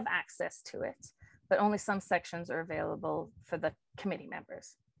all have access to it, but only some sections are available for the committee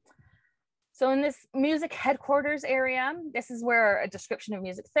members. So in this music headquarters area, this is where a description of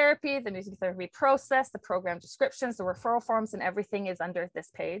music therapy, the music therapy process, the program descriptions, the referral forms, and everything is under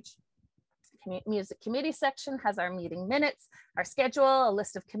this page. Music committee section has our meeting minutes, our schedule, a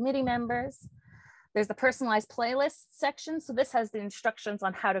list of committee members. There's the personalized playlist section. So this has the instructions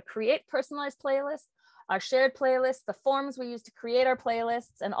on how to create personalized playlists, our shared playlists, the forms we use to create our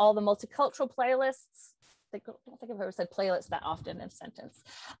playlists, and all the multicultural playlists. I don't think I've ever said playlists that often in a sentence.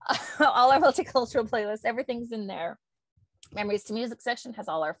 All our multicultural playlists, everything's in there. Memories to Music section has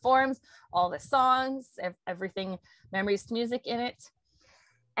all our forms, all the songs, everything Memories to Music in it.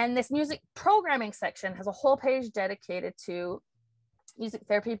 And this music programming section has a whole page dedicated to music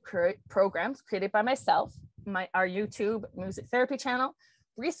therapy programs created by myself, our YouTube music therapy channel,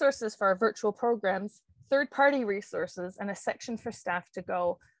 resources for our virtual programs, third-party resources, and a section for staff to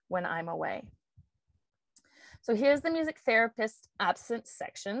go when I'm away. So here's the music therapist absent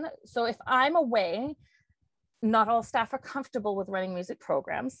section. So if I'm away, not all staff are comfortable with running music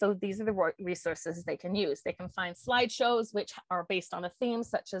programs. So these are the resources they can use. They can find slideshows, which are based on a theme,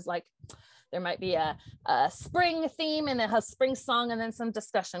 such as like, there might be a spring theme and it has spring song and then some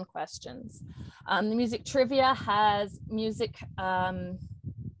discussion questions. The music trivia has music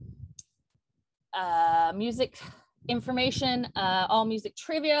information, all music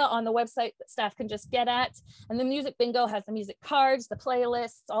trivia on the website that staff can just get at. And the music bingo has the music cards, the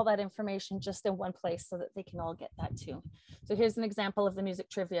playlists, all that information just in one place so that they can all get that too. So here's an example of the music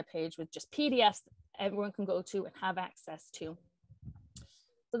trivia page with just PDFs that everyone can go to and have access to.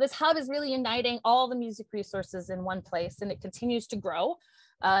 So this hub is really uniting all the music resources in one place, and it continues to grow,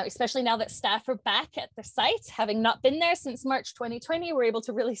 especially now that staff are back at the site. Having not been there since March 2020, we're able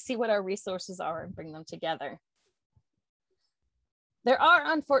to really see what our resources are and bring them together. There are,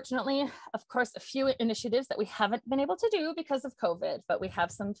 unfortunately, of course, a few initiatives that we haven't been able to do because of COVID, but we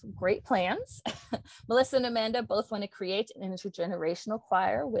have some great plans. Melissa and Amanda both want to create an intergenerational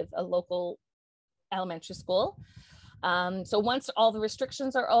choir with a local elementary school. So once all the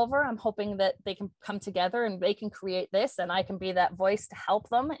restrictions are over, I'm hoping that they can come together and they can create this, and I can be that voice to help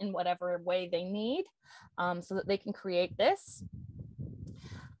them in whatever way they need, so that they can create this.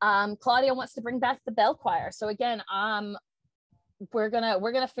 Claudia wants to bring back the bell choir. So again, we're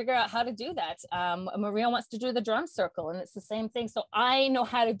gonna figure out how to do that. Maria wants to do the drum circle, and it's the same thing. So I know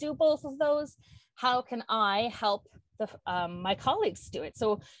how to do both of those. How can I help my colleagues do it?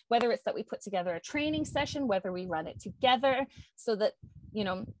 So whether it's that we put together a training session, whether we run it together, so that, you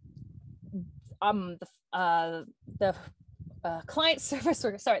know, the client service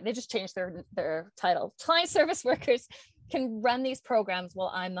workers, sorry, they just changed their title. Client service workers can run these programs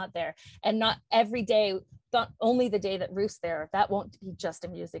while I'm not there, and not every day, not only the day that Ruth's there. That won't be just a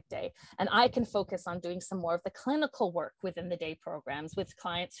music day. And I can focus on doing some more of the clinical work within the day programs with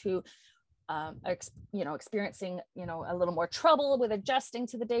clients who are, you know, experiencing, you know, a little more trouble with adjusting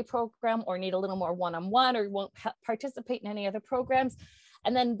to the day program, or need a little more one-on-one, or won't participate in any other programs.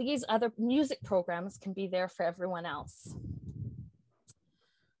 And then these other music programs can be there for everyone else.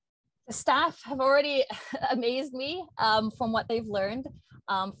 The staff have already amazed me from what they've learned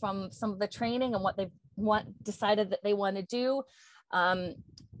from some of the training and what they've decided that they want to do.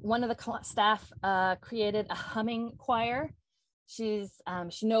 One of the staff created a humming choir. She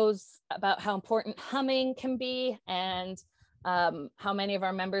knows about how important humming can be and how many of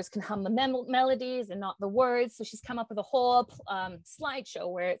our members can hum the melodies and not the words. So she's come up with a whole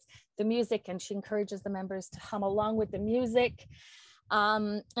slideshow where it's the music, and she encourages the members to hum along with the music.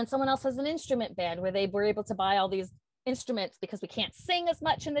 And someone else has an instrument band where they were able to buy all these instruments because we can't sing as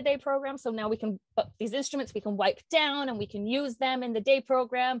much in the day program. So now we can, but these instruments we can wipe down and we can use them in the day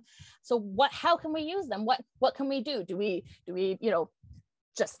program. So how can we use them? What can we do? Do we,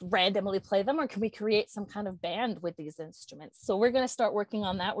 just randomly play them, or can we create some kind of band with these instruments? So we're going to start working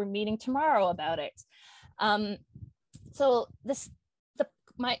on that. We're meeting tomorrow about it. So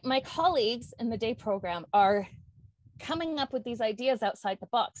my colleagues in the day program are coming up with these ideas outside the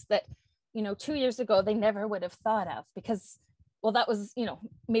box that 2 years ago they never would have thought of, because, well, that was,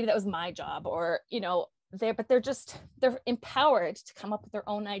 maybe that was my job, or but they're empowered to come up with their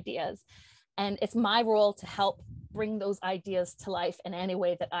own ideas, and it's my role to help bring those ideas to life in any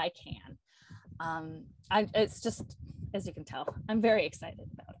way that I can. It's just, as you can tell, I'm very excited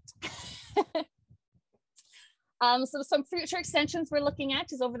about it. So some future extensions we're looking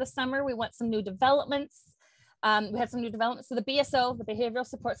at is over the summer, we want some new developments. We had some new developments. So the BSO, the Behavioral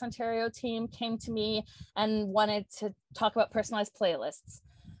Supports Ontario team, came to me and wanted to talk about personalized playlists.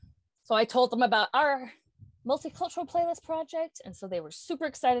 So I told them about our multicultural playlist project. And so they were super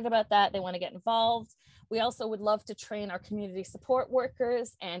excited about that. They want to get involved. We also would love to train our community support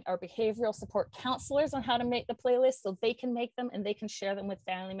workers and our behavioral support counselors on how to make the playlist so they can make them and they can share them with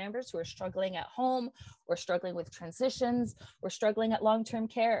family members who are struggling at home or struggling with transitions or struggling at long-term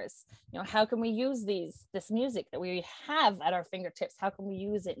cares. How can we use this music that we have at our fingertips? How can we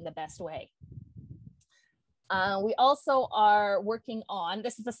use it in the best way? We also are working on,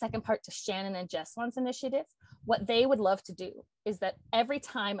 this is the second part to Shannon and Jesselyn's initiative. What they would love to do is that every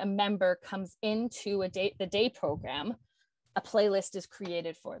time a member comes into the day program, a playlist is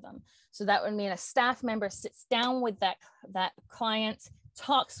created for them. So that would mean a staff member sits down with that client,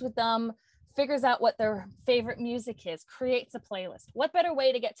 talks with them, figures out what their favorite music is, creates a playlist. What better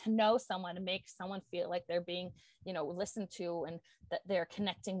way to get to know someone and make someone feel like they're being, listened to, and that they're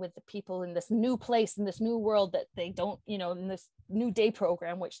connecting with the people in this new place, in this new world that they don't, in this new day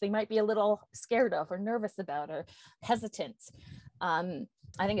program, which they might be a little scared of or nervous about or hesitant. I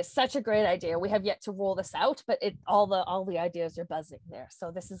think it's such a great idea. We have yet to roll this out, but all the ideas are buzzing there.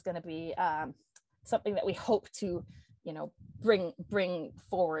 So this is going to be something that we hope to bring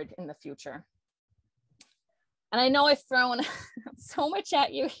forward in the future. And I know I've thrown so much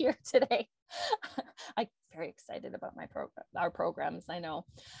at you here today. I'm very excited about our programs, I know.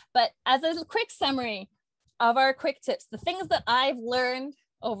 But as a quick summary of our quick tips, the things that I've learned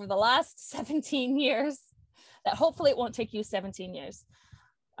over the last 17 years, that hopefully it won't take you 17 years.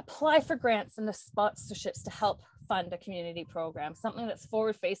 Apply for grants and the sponsorships to help fund a community program, something that's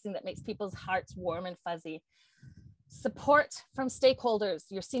forward-facing, that makes people's hearts warm and fuzzy. Support from stakeholders,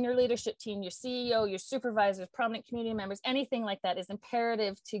 your senior leadership team, your CEO, your supervisors, prominent community members, anything like that is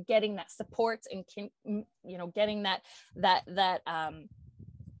imperative to getting that support and getting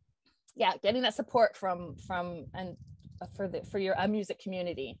that support from and for your music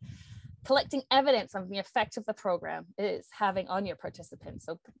community. Collecting evidence of the effect of the program is having on your participants.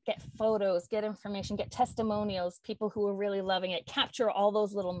 So get photos, get information, get testimonials, people who are really loving it, capture all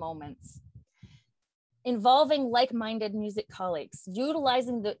those little moments. Involving like-minded music colleagues,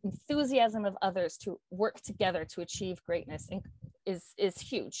 utilizing the enthusiasm of others to work together to achieve greatness is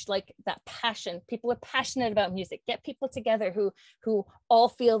huge. Like that passion, people are passionate about music. Get people together who all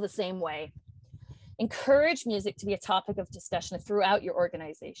feel the same way. Encourage music to be a topic of discussion throughout your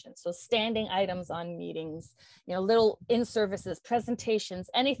organization. So standing items on meetings, little in-services, presentations,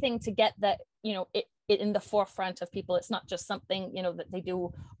 anything to get that, it in the forefront of people. It's not just something, that they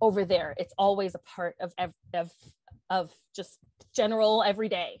do over there. It's always a part of just general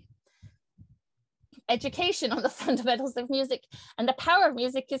everyday. Education on the fundamentals of music and the power of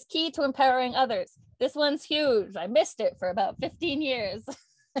music is key to empowering others. This one's huge. I missed it for about 15 years.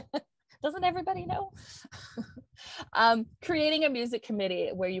 Doesn't everybody know? Creating a music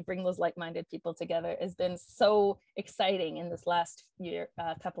committee where you bring those like-minded people together has been so exciting in this last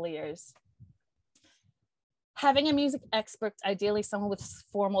couple of years. Having a music expert, ideally someone with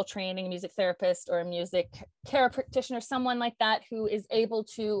formal training, a music therapist or a music care practitioner, someone like that who is able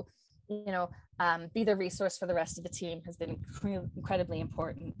to, be the resource for the rest of the team, has been incredibly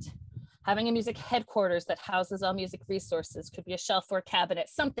important. Having a music headquarters that houses all music resources, could be a shelf or a cabinet,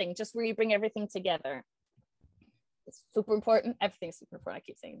 something just where you bring everything together. It's super important. Everything's super important. I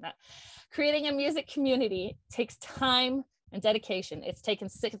keep saying that. Creating a music community takes time and dedication. It's taken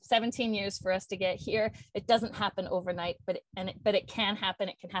 17 years for us to get here. It doesn't happen overnight, but it can happen.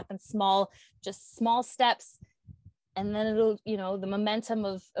 It can happen just small steps. And then it'll, you know, the momentum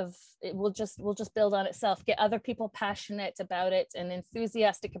of it will just build on itself. Get other people passionate about it and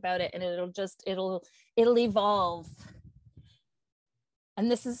enthusiastic about it, and it'll evolve. And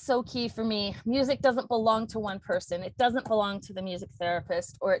this is so key for me. Music doesn't belong to one person. It doesn't belong to the music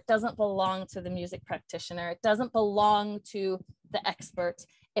therapist, or it doesn't belong to the music practitioner. It doesn't belong to the expert.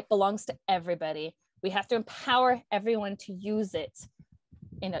 It belongs to everybody. We have to empower everyone to use it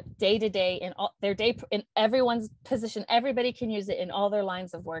in a day-to-day, in all their day, in everyone's position. Everybody can use it in all their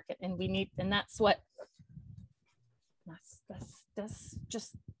lines of work. And that's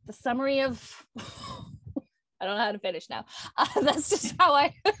just the summary of, I don't know how to finish now. That's just how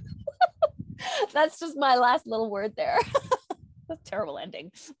that's just my last little word there. That's a terrible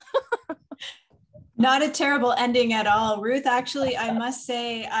ending. Not a terrible ending at all, Ruth. Actually, I must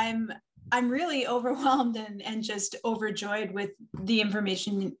say I'm really overwhelmed and just overjoyed with the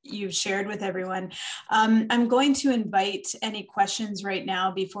information you've shared with everyone. I'm going to invite any questions right now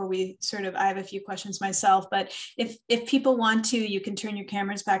before we I have a few questions myself, but if people want to, you can turn your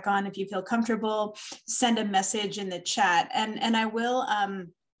cameras back on if you feel comfortable, send a message in the chat. And I will,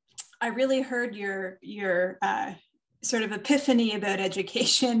 I really heard your sort of epiphany about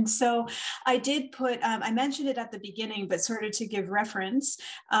education. So I did put, I mentioned it at the beginning, but sort of to give reference,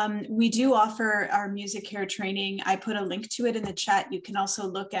 we do offer our music care training. I put a link to it in the chat. You can also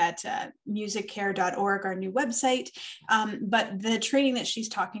look at musiccare.org, our new website. But the training that she's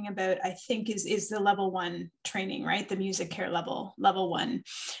talking about, I think is the level 1 training, right? The music care level 1.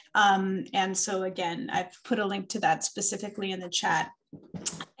 And so again, I've put a link to that specifically in the chat.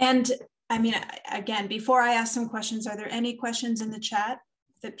 And I mean, again, before I ask some questions, are there any questions in the chat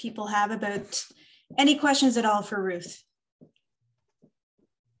that people have about any questions at all for Ruth?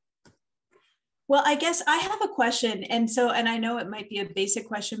 Well, I guess I have a question. And I know it might be a basic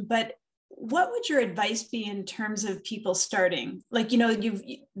question, but what would your advice be in terms of people starting? Like, you know,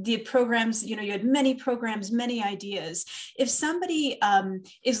 the programs, you know, you had many programs, many ideas. If somebody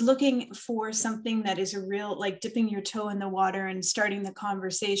is looking for something that is a real, like dipping your toe in the water and starting the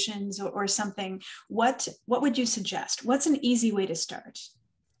conversations or something, what would you suggest? What's an easy way to start?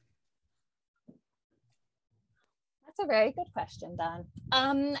 That's a very good question,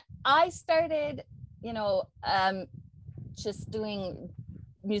 Dawn. I started, you know, just doing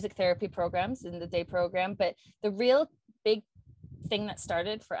music therapy programs in the day program, but the real big thing that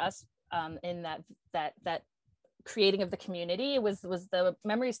started for us in that creating of the community was the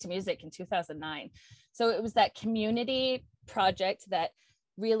Memories to Music in 2009. So it was that community project that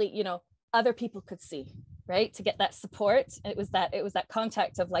really, you know, other people could see, right? To get that support. It was that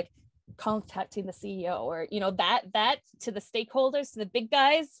contact of like contacting the CEO, or, you know, that to the stakeholders, to the big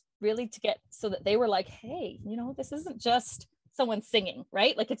guys, really to get, so that they were like, hey, you know, this isn't just someone singing,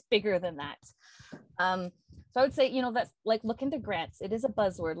 right? Like it's bigger than that. So I would say, you know, that's like, look into grants. It is a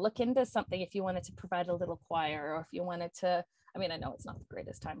buzzword. Look into something if you wanted to provide a little choir, or if you wanted to, I mean, I know it's not the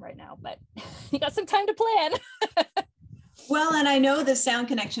greatest time right now, but you got some time to plan. Well, and I know the Sound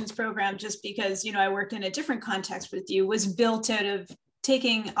Connections program, just because, you know, I worked in a different context with you, was built out of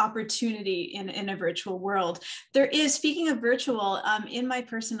taking opportunity in a virtual world. There is, speaking of virtual, in my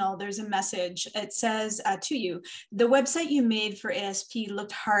personal, there's a message. It says to you, the website you made for ASP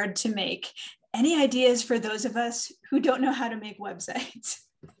looked hard to make. Any ideas for those of us who don't know how to make websites?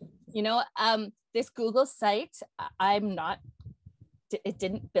 You know, this Google site, it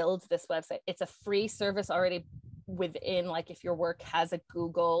didn't build this website. It's a free service already within, like if your work has a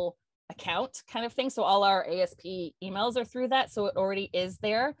Google account kind of thing. So all our ASP emails are through that. So it already is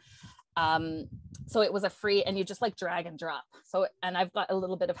there. So it was a free, and you just like drag and drop. So, and I've got a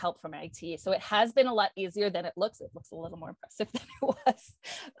little bit of help from IT. So it has been a lot easier than it looks. It looks a little more impressive than it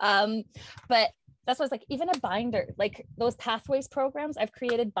was. But that's why it's like, even a binder, like those pathways programs, I've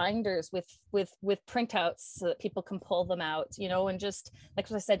created binders with printouts so that people can pull them out, you know, and just like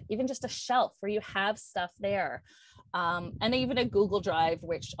what I said, even just a shelf where you have stuff there. And even a Google Drive,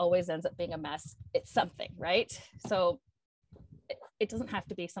 which always ends up being a mess. It's something, right? So it doesn't have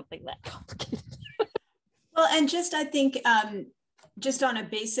to be something that complicated. Well, and just, I think, just on a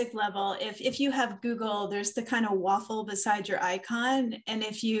basic level, if you have Google, there's the kind of waffle beside your icon. And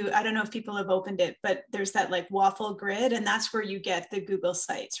if you, I don't know if people have opened it, but there's that like waffle grid, and that's where you get the Google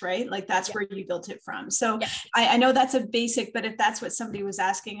sites, right? Like that's where you built it from. So I know that's a basic, but if that's what somebody was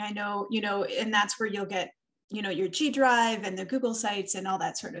asking, I know, and that's where you'll get, your G Drive and the Google sites and all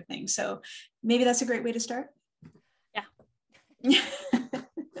that sort of thing. So maybe that's a great way to start. Yeah.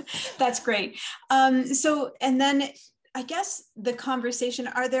 That's great. So, and then I guess the conversation,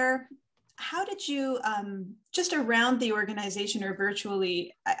 how did you, just around the organization or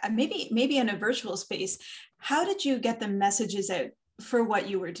virtually, maybe in a virtual space, how did you get the messages out for what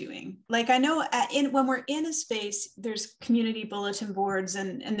you were doing? Like, I know when we're in a space, there's community bulletin boards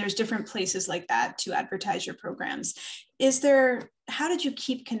and there's different places like that to advertise your programs. How did you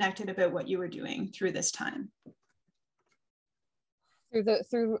keep connected about what you were doing through this time?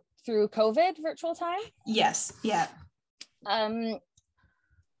 Through COVID virtual time? Yes. Yeah.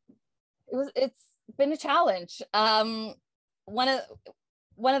 It's been a challenge. One of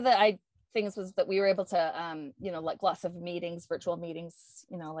the things was that we were able to like lots of meetings, virtual meetings,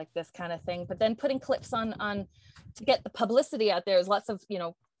 like this kind of thing, but then putting clips on to get the publicity out there is lots of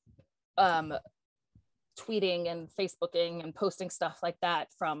tweeting and Facebooking and posting stuff like that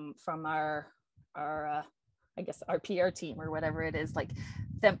from our I guess our PR team or whatever it is, like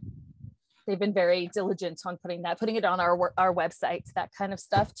them. They've been very diligent on putting it on our websites, that kind of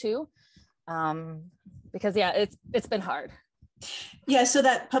stuff too. Because it's been hard. Yeah, so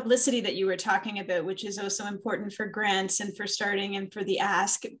that publicity that you were talking about, which is also important for grants and for starting and for the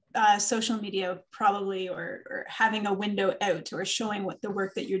ask, social media probably, or having a window out or showing what the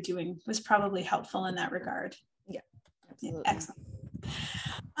work that you're doing was probably helpful in that regard. Yeah, absolutely. Yeah, excellent.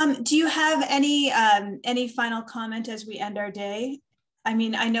 Do you have any final comment as we end our day? I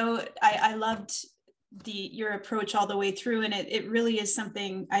mean, I know I loved your approach all the way through, and it really is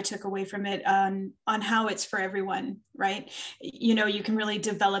something I took away from it on how it's for everyone, right? You can really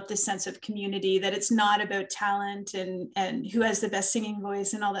develop this sense of community, that it's not about talent and who has the best singing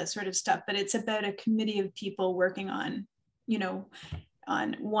voice and all that sort of stuff, but it's about a committee of people working on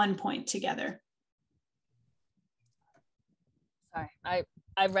one point together. Sorry,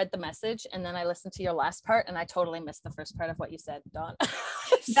 I read the message and then I listened to your last part and I totally missed the first part of what you said, Dawn.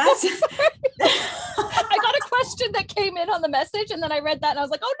 That's I got a question that came in on the message and then I read that and I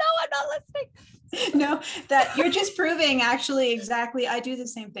was like, oh no, I'm not listening. No, that you're just proving actually exactly. I do the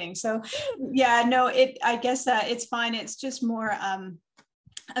same thing. So yeah, no, I guess it's fine. It's just more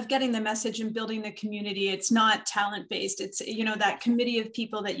of getting the message and building the community. It's not talent based. It's, that committee of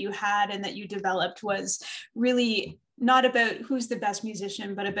people that you had and that you developed was really not about who's the best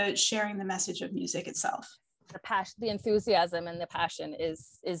musician, but about sharing the message of music itself. The passion, the enthusiasm and the passion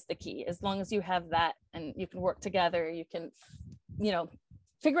is the key. As long as you have that and you can work together, you can,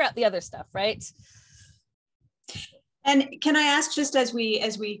 figure out the other stuff, right? And can I ask, just as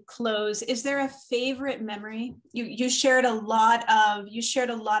we close, is there a favorite memory? You shared a lot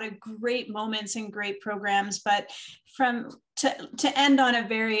of great moments and great programs, but to end on a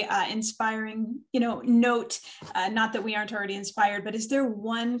very inspiring, note, not that we aren't already inspired, but is there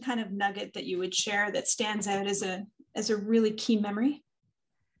one kind of nugget that you would share that stands out as a really key memory?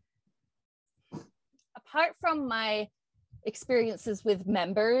 Apart from my experiences with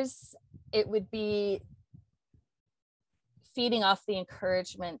members, it would be feeding off the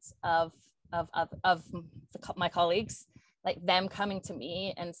encouragement of my colleagues, like them coming to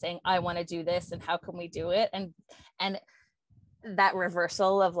me and saying, I want to do this and how can we do it? And that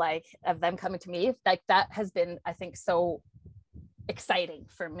reversal of them coming to me, like that has been, I think, so exciting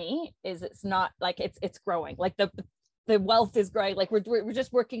for me. Is it's not like it's growing, like the wealth is growing, like we're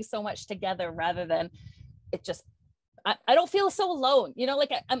just working so much together rather than it just, I don't feel so alone,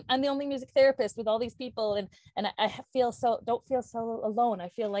 like I'm the only music therapist with all these people and I don't feel so alone. I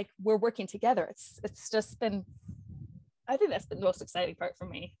feel like we're working together. It's just been, I think that's been the most exciting part for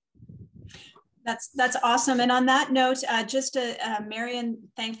me. That's awesome. And on that note, Marion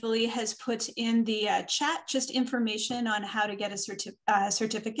thankfully has put in the chat just information on how to get a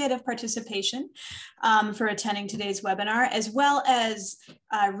certificate of participation for attending today's webinar, as well as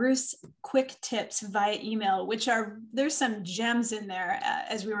Ruth's quick tips via email, there's some gems in there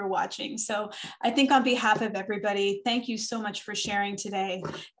as we were watching. So I think on behalf of everybody, thank you so much for sharing today.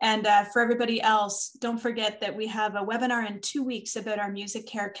 And for everybody else, don't forget that we have a webinar in 2 weeks about our Music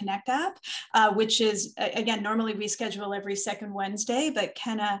Care Connect app, which is, again, normally we schedule every second Wednesday, but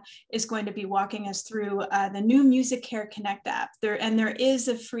Kenna is going to be walking us through the new Music Care Connect app. There is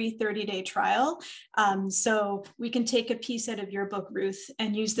a free 30-day trial. So we can take a piece out of your book, Ruth,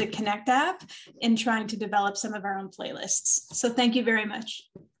 and use the Connect app in trying to develop some of our own playlists. So thank you very much.